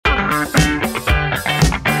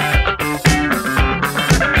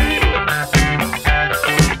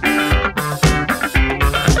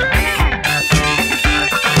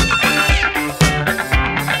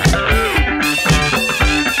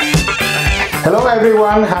Hello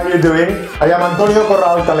everyone, how are you doing? I am Antonio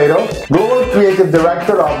Corral Calero, Global Creative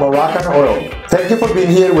Director of Moroccan Oil. Thank you for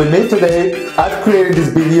being here with me today. I've created this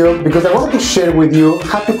video because I wanted to share with you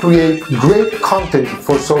how to create great content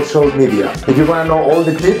for social media. If you want to know all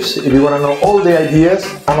the tips, if you want to know all the ideas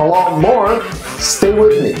and a lot more, stay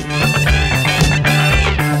with me.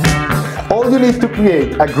 All you need to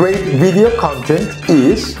create a great video content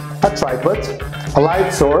is a tripod, a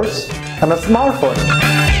light source, and a smartphone.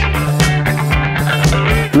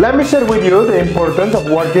 Let me share with you the importance of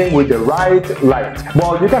working with the right light.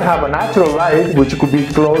 Well, you can have a natural light, which could be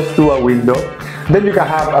close to a window. Then you can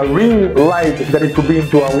have a ring light that it could be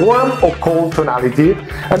into a warm or cold tonality.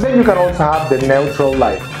 And then you can also have the neutral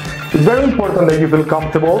light. It's very important that you feel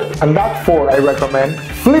comfortable, and that's for I recommend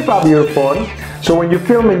flip up your phone so when you're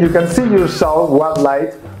filming you can see yourself what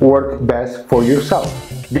light works best for yourself.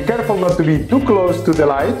 Be careful not to be too close to the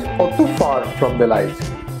light or too far from the light.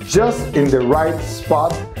 Just in the right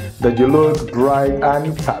spot that you look bright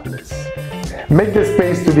and fabulous. Make the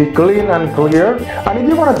space to be clean and clear, and if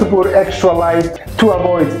you wanted to put extra light to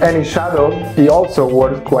avoid any shadow, it also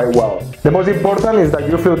works quite well. The most important is that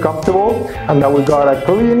you feel comfortable and that we got a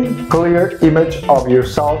clean, clear image of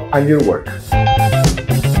yourself and your work.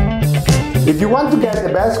 If you want to get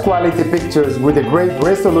the best quality pictures with a great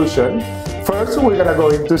resolution, first we're gonna go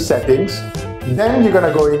into settings, then you're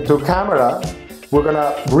gonna go into camera, we're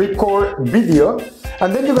gonna record video,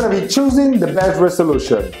 and then you're gonna be choosing the best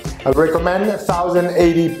resolution. I recommend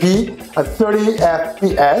 1080p at 30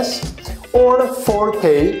 FPS or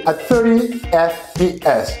 4K at 30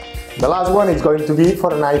 FPS. The last one is going to be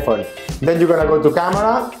for an iPhone. Then you're gonna go to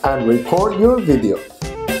camera and record your video.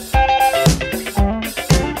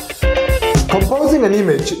 Composing an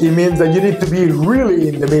image, it means that you need to be really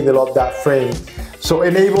in the middle of that frame. So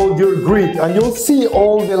enable your grid and you'll see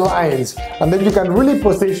all the lines, and then you can really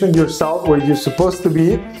position yourself where you're supposed to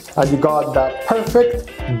be, and you got that perfect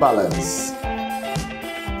balance.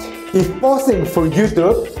 If posting for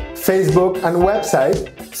YouTube, Facebook and website,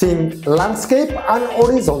 think landscape and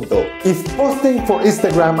horizontal. If posting for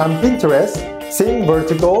Instagram and Pinterest, think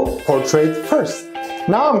vertical, portrait first.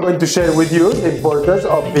 Now I'm going to share with you the importance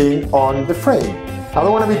of being on the frame. I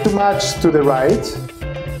don't want to be too much to the right.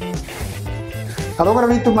 I don't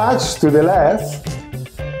want to be too much to the left.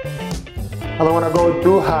 I don't want to go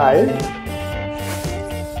too high.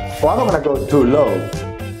 Or I don't want to go too low.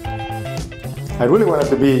 I really want it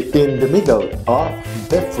to be in the middle of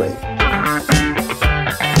the frame.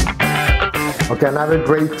 Okay, another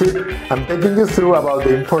great tip. I'm taking you through about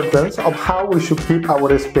the importance of how we should keep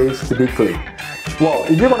our space to be clean. Well,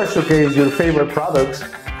 if you want to showcase your favorite products,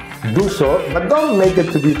 do so, but don't make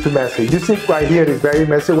it to be too messy. You see right here is very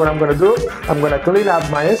messy. What I'm going to do, I'm going to clean up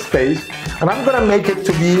my space and I'm going to make it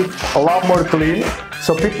to be a lot more clean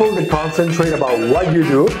so people can concentrate about what you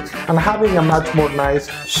do and having a much more nice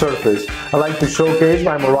surface. I like to showcase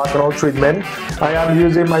my Moroccan Oil treatment. I am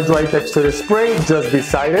using my dry texture spray just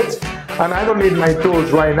beside it, and I don't need my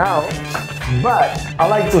tools right now, but I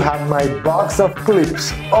like to have my box of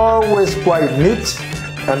clips always quite neat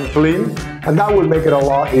and clean, and that will make it a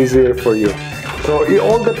lot easier for you. So it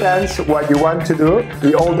all depends what you want to do,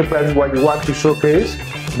 it all depends what you want to showcase,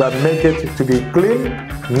 but make it to be clean,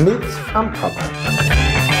 neat and proper.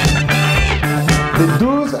 The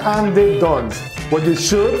do's and the don'ts, what you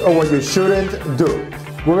should or what you shouldn't do.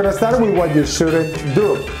 We're gonna start with what you shouldn't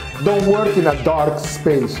do. Don't work in a dark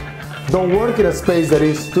space. Don't work in a space that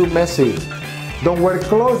is too messy. Don't wear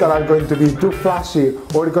clothes that are going to be too flashy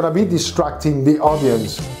or going to be distracting the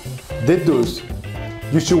audience. The do's.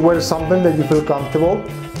 You should wear something that you feel comfortable.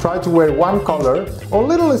 Try to wear one color or a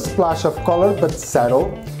little splash of color, but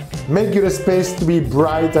settle. Make your space to be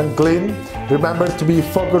bright and clean. Remember to be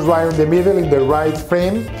focused right in the middle in the right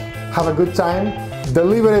frame. Have a good time.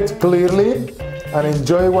 Deliver it clearly and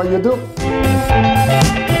enjoy what you do.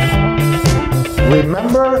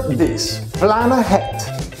 Remember this. Plan ahead.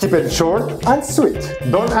 Keep it short and sweet.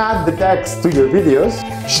 Don't add the text to your videos.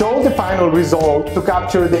 Show the final result to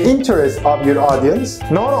capture the interest of your audience.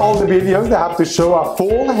 Not all the videos they have to show a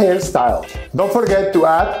full hairstyle. Don't forget to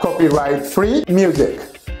add copyright-free music.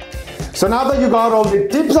 So now that you got all the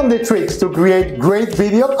tips and the tricks to create great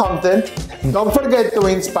video content, don't forget to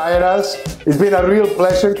inspire us. It's been a real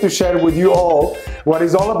pleasure to share with you all what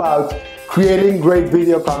it's all about creating great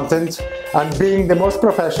video content and being the most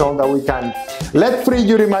professional that we can. Let free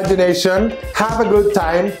your imagination, have a good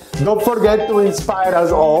time, don't forget to inspire us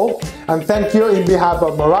all, and thank you in behalf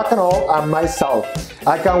of Moroccan Oil and myself.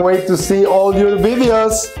 I can't wait to see all your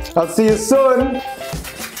videos. I'll see you soon.